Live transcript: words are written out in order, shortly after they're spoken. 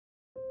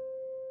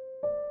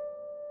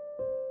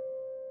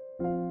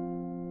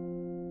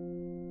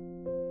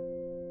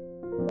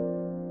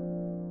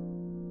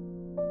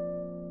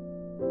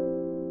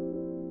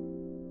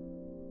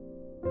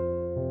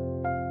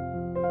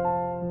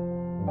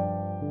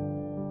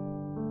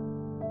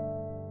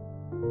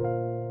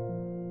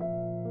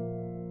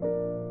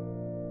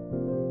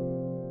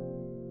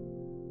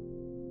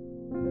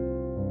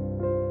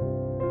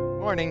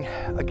morning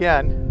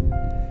again.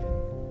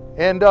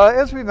 And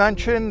as we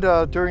mentioned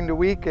during the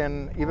week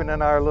and even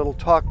in our little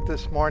talk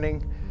this morning,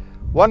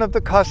 one of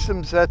the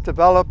customs that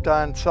developed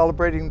on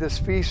celebrating this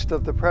feast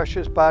of the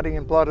precious body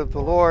and blood of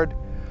the Lord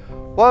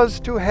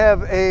was to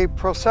have a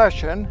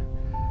procession.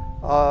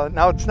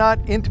 Now it's not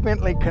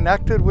intimately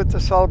connected with the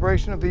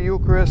celebration of the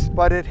Eucharist,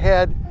 but it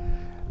had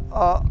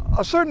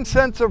a certain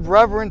sense of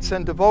reverence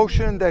and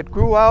devotion that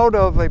grew out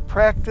of a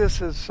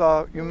practice, as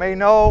you may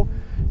know,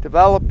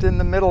 developed in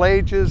the Middle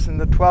Ages in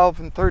the 12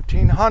 and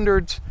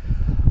 1300s,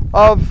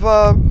 of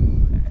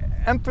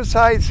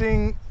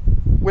emphasizing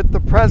with the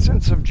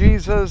presence of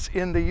Jesus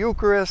in the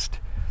Eucharist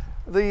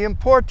the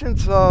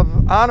importance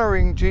of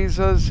honoring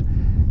Jesus.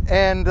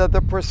 And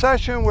the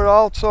procession would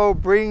also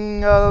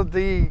bring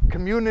the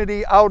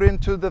community out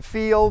into the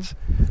fields.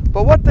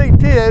 But what they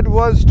did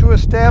was to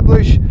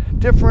establish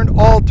different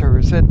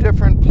altars at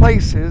different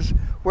places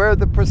where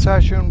the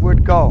procession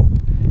would go.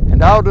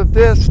 And out of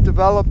this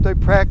developed a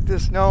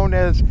practice known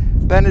as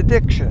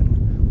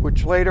Benediction,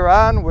 which later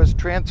on was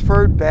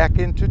transferred back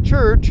into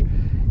church,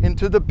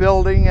 into the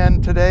building,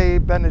 and today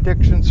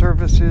benediction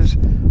services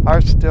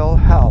are still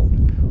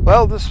held.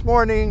 Well, this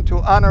morning, to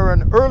honor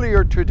an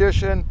earlier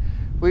tradition,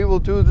 we will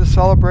do the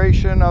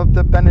celebration of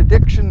the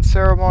benediction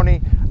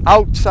ceremony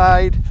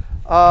outside,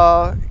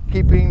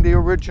 keeping the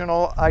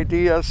original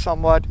idea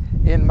somewhat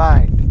in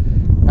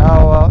mind.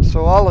 Now,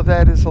 so all of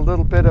that is a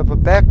little bit of a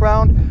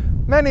background.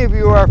 Many of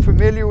you are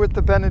familiar with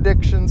the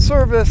benediction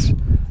service.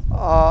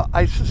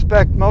 I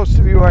suspect most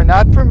of you are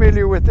not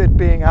familiar with it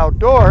being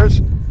outdoors,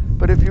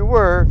 but if you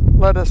were,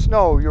 let us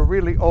know. You're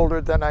really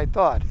older than I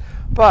thought.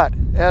 But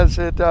as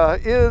it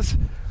is,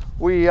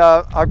 we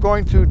are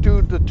going to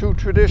do the two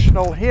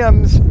traditional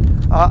hymns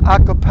a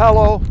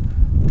cappella.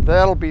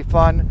 That'll be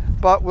fun,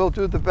 but we'll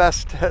do the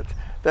best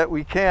that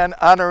we can,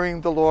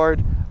 honoring the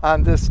Lord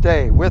on this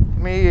day. With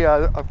me,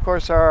 of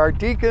course, are our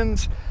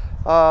deacons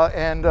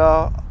and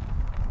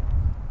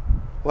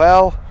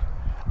well,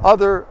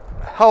 other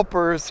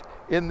helpers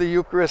in the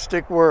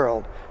Eucharistic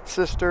world.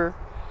 Sister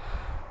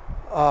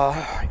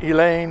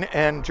Elaine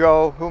and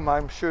Joe, whom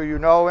I'm sure you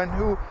know, and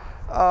who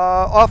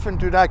often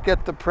do not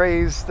get the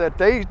praise that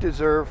they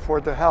deserve for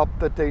the help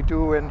that they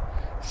do in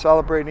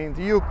celebrating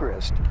the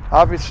Eucharist.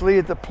 Obviously,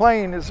 the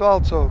plane is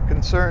also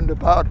concerned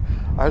about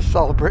our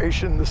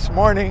celebration this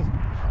morning.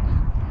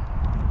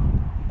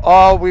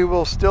 All we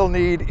will still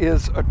need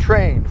is a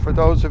train for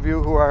those of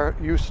you who are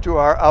used to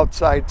our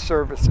outside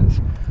services.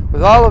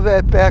 With all of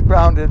that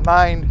background in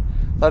mind,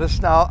 let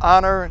us now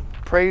honor and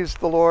praise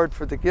the Lord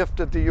for the gift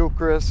of the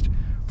Eucharist,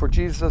 for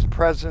Jesus'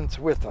 presence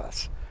with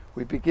us.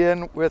 We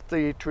begin with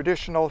the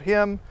traditional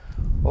hymn,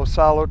 O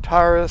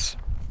Salutaris.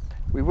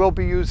 We will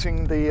be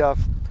using the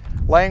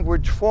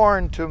language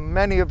foreign to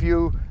many of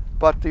you,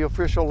 but the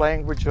official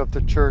language of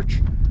the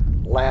Church,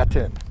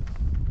 Latin.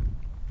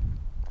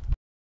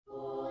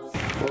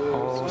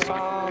 O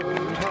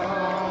salutaris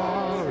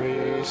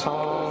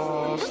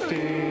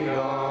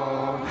hostia,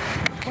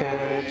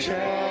 que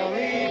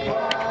celi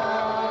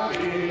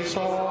pacis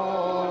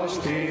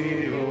hostium,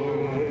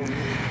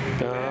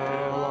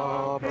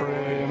 elabrimus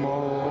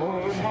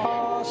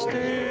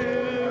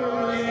hostilio,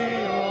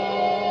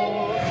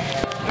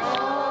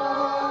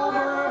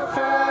 amer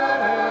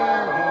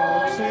fer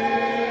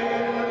auxilium,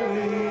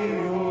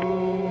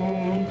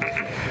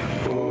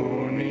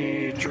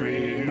 unitrinoque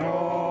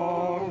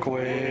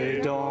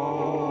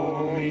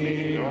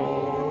Domino,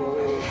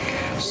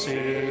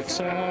 sit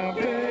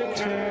sempiterna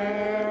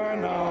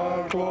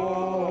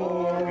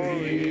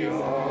gloria,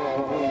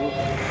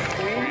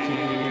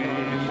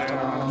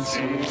 quintam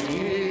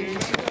sit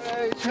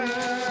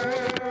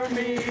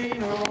termino,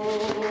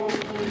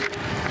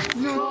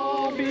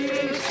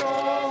 nobis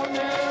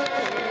omnes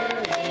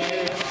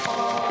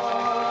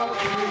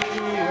patria.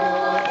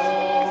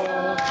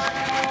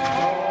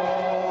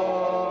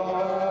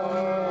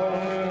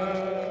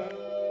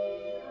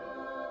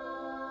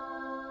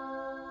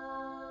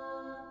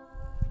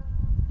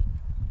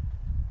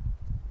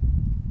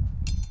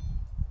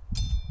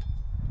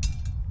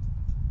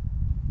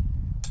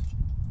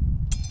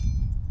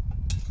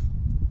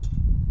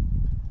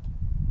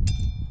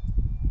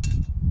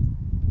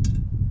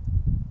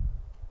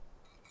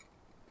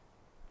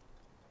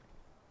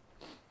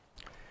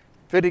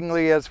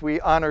 Fittingly, as we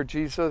honor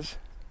Jesus,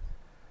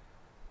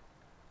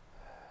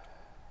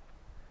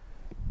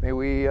 may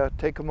we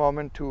take a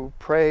moment to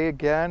pray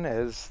again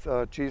as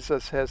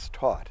Jesus has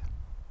taught.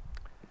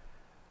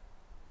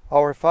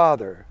 Our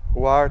Father,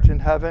 who art in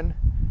heaven,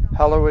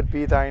 hallowed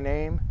be thy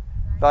name.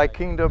 Thy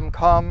kingdom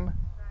come,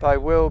 thy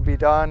will be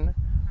done,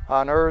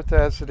 on earth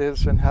as it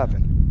is in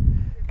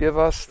heaven. Give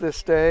us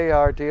this day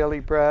our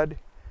daily bread,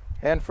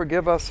 and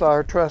forgive us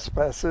our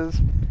trespasses,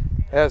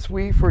 as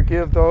we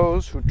forgive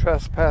those who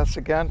trespass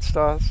against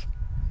us.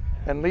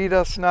 And lead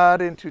us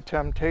not into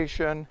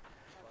temptation,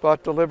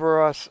 but deliver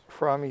us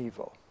from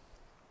evil.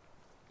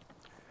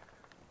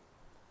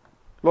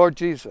 Lord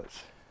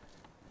Jesus,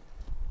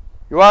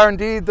 you are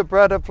indeed the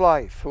bread of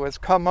life who has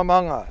come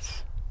among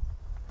us.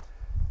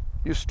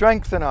 You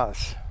strengthen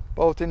us,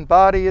 both in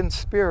body and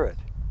spirit,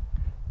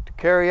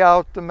 carry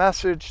out the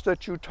message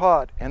that you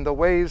taught and the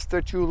ways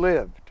that you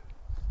lived.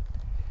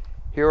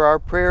 Hear our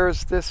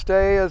prayers this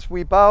day as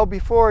we bow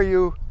before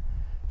you,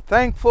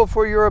 thankful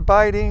for your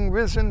abiding,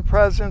 risen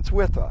presence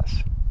with us,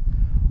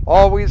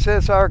 always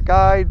as our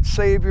guide,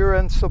 Savior,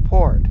 and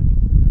support,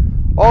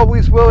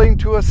 always willing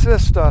to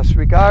assist us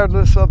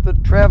regardless of the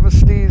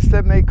travesties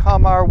that may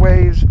come our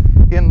ways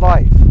in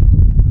life,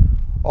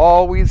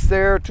 always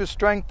there to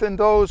strengthen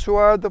those who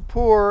are the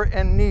poor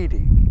and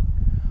needy,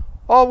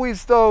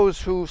 always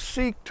those who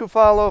seek to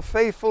follow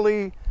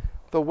faithfully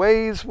the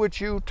ways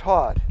which you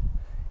taught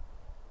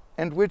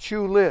and which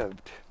you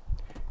lived.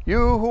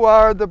 You who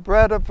are the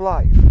bread of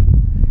life,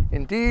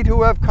 indeed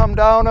who have come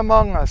down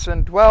among us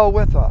and dwell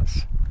with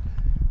us,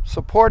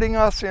 supporting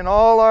us in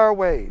all our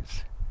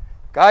ways,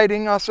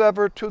 guiding us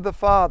ever to the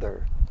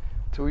Father,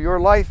 through your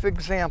life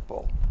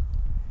example.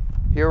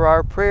 Hear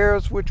our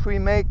prayers which we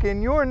make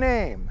in your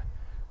name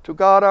to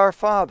God our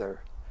Father,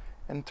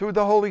 and through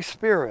the Holy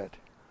Spirit,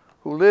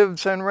 who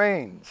lives and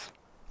reigns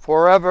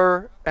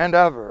forever and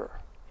ever.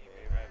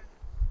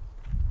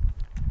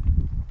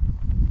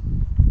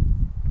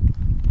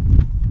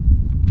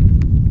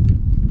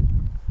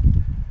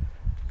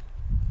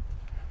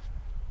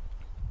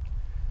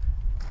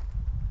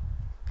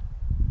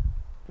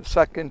 The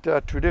second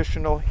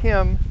traditional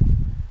hymn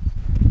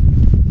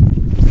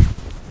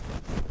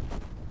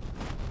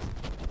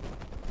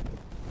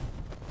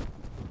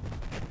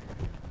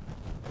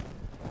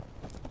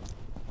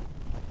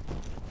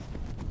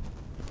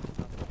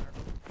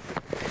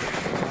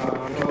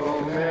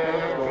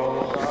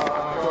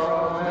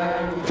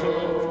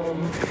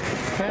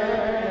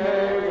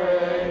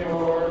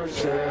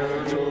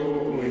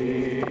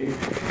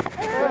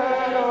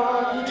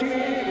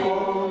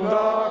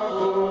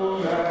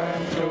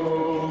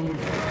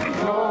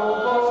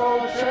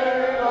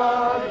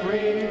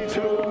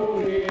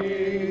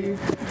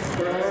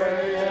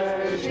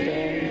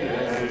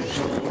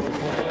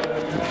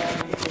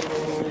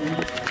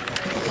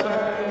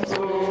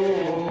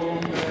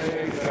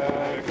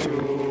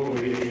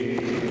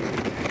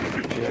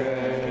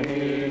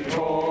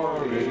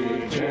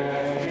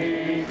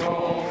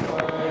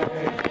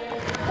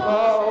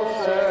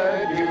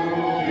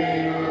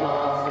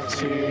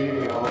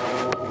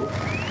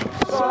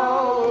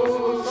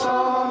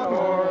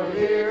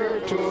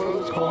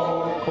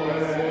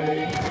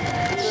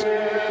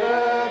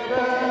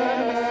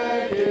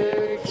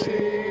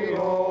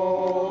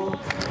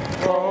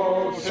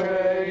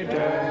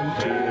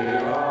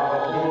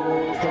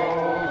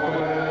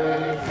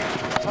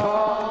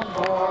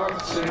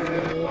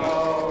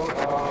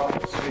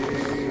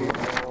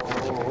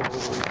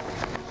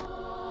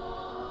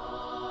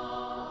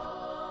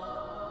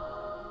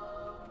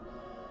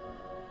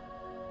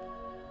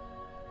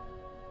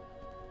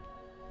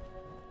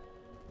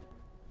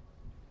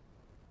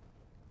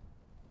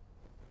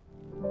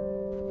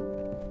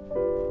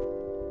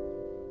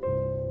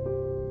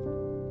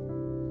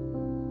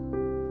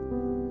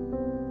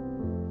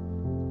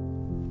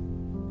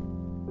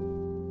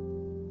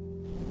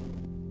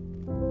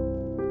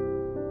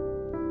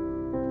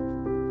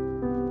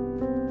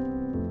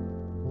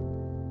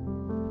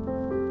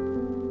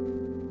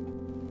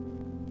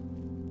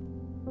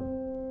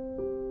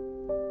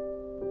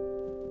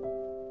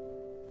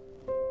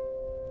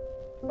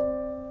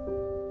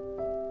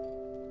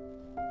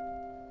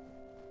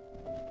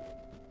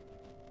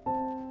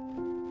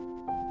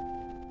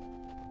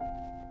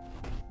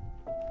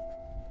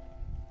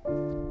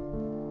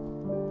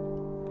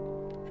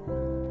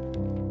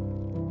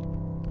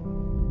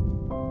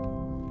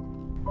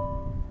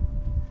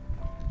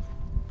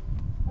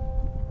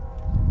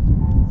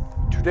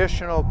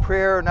traditional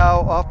prayer now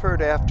offered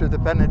after the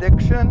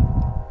benediction,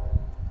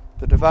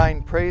 the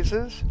divine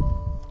praises.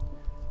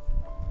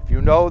 If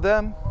you know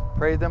them,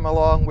 pray them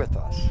along with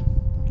us.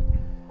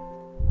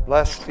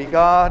 Blessed be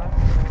God,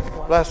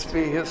 blessed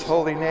be his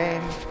holy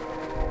name,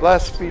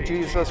 blessed be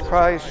Jesus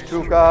Christ,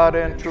 true God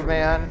and true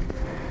man,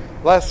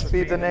 blessed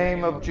be the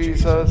name of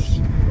Jesus,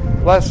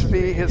 blessed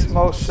be his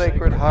most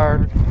sacred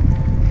heart,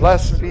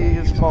 blessed be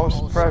his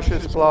most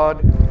precious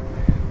blood,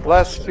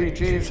 blessed be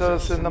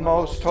Jesus in the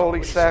most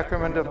holy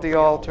sacrament of the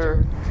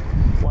altar.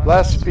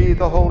 Blessed be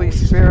the Holy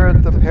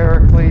Spirit, the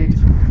Paraclete.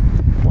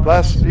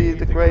 Blessed be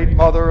the great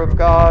Mother of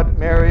God,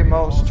 Mary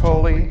most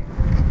holy.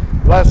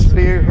 Blessed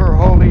be her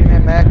holy and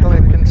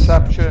immaculate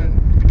conception.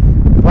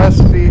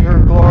 Blessed be her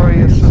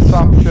glorious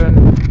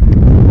assumption.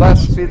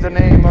 Blessed be the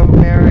name of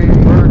Mary,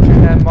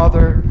 Virgin and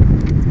Mother.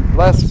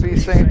 Blessed be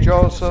Saint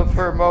Joseph,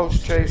 her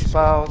most chaste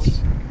spouse.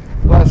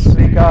 Blessed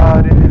be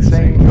God and his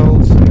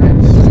angels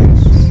and his saints.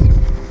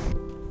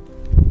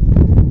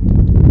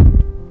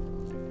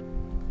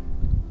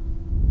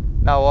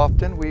 Now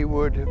often we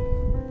would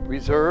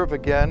reserve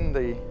again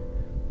the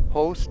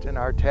host in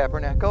our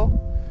tabernacle,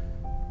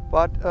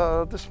 but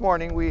this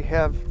morning we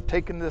have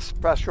taken this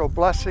special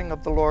blessing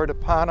of the Lord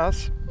upon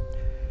us.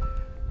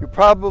 You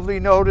probably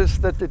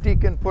noticed that the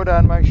deacon put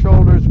on my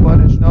shoulders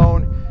what is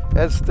known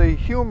as the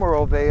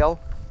humeral veil,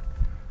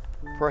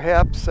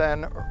 perhaps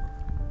an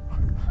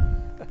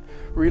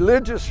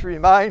religious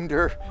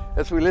reminder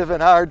as we live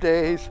in our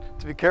days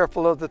to be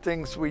careful of the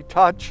things we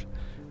touch.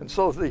 And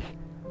so I'm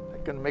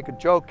going to make a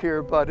joke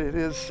here, but it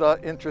is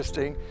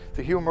interesting.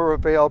 The humoral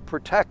veil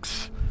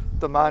protects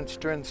the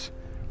monstrance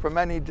from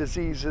any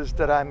diseases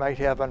that I might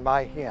have on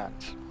my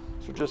hands.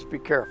 So just be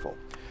careful.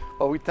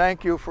 Well, we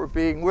thank you for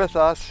being with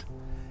us.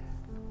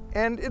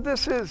 And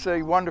this is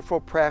a wonderful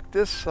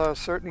practice,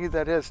 certainly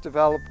that has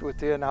developed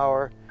within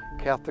our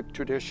Catholic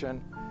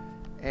tradition.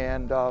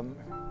 And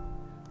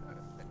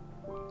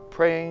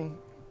praying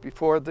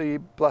before the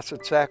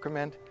Blessed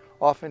Sacrament,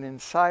 often in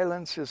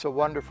silence, is a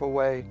wonderful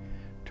way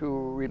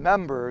to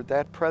remember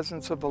that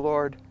presence of the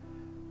Lord,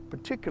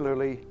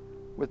 particularly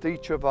with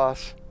each of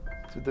us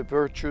through the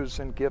virtues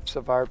and gifts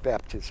of our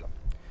baptism.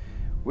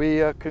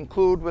 We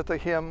conclude with a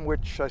hymn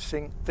which I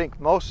think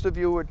most of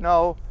you would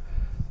know.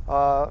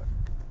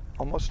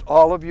 Almost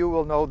all of you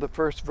will know the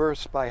first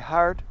verse by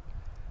heart.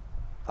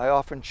 I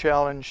often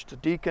challenge the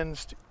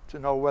deacons to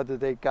know whether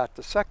they got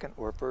the second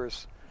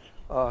verse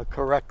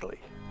correctly.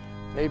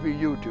 Maybe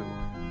you do.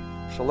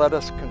 So let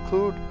us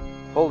conclude.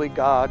 Holy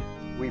God,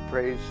 we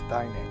praise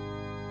thy name.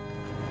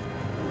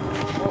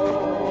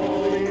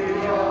 Holy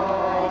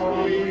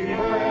God, we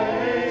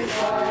praise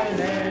thy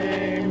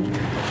name.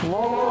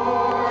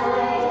 Lord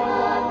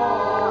of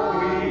all,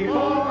 we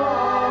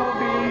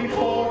bow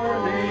before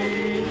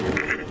thee.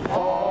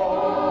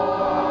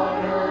 All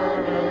on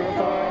earth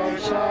thy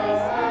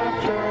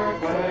scepter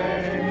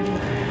claim.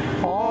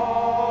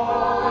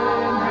 All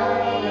in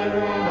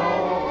heaven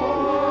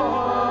above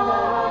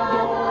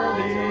adore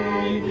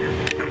thee.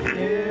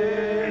 Infinite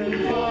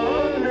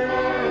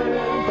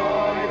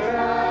thy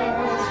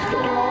vast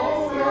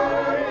domain.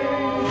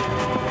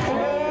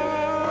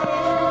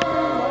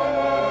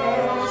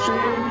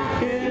 Everlasting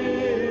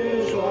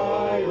is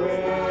thy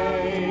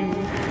reign.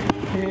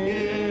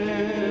 Infinite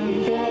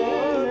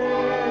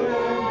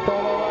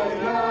thy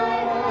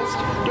vast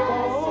domain.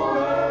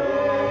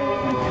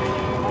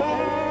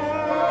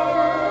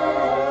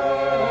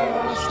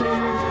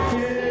 Everlasting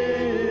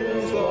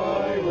is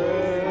thy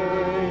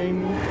reign.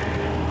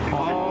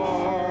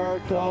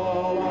 Hark the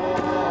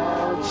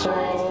loud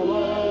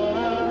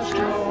celestial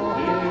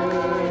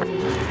hymn,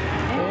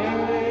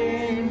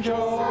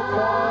 angel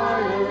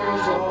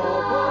choirs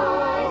above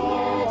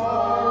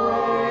are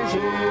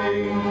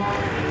raising,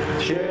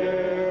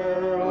 cherubim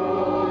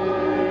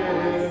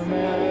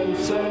and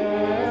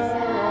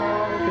seraphim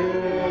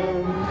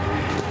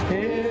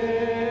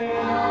in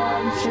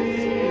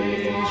unceasing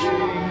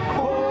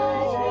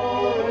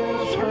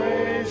chorus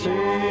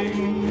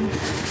praising.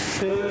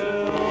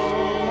 Fill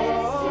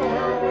the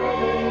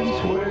heavens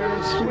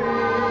with sweet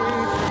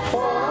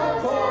accord.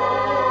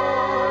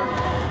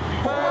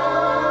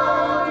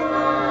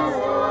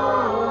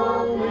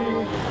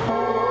 Holy,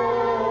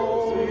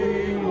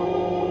 holy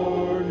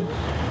Lord.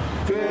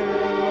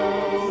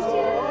 Fill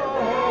the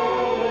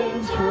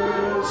heavens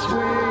with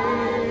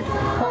sweet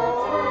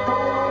accord.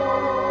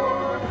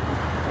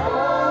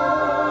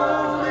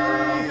 Holy,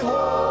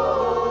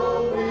 holy,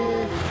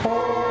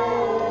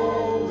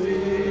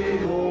 holy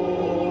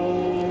Lord.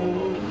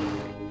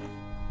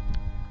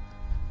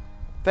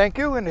 Thank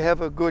you and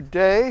have a good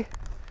day.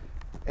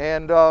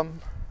 And I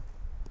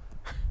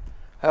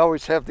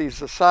always have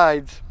these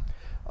asides.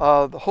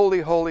 The Holy,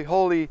 Holy,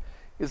 Holy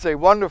is a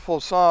wonderful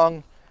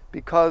song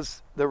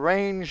because the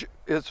range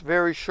is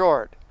very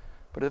short.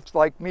 But if,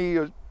 like me,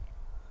 you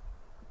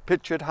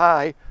pitch it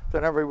high,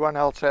 then everyone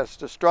else has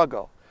to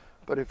struggle.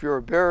 But if you're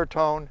a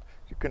baritone,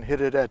 you can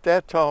hit it at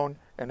that tone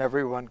and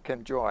everyone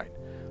can join.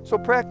 So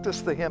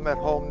practice the hymn at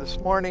home this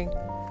morning.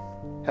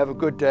 Have a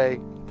good day.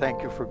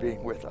 Thank you for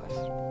being with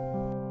us.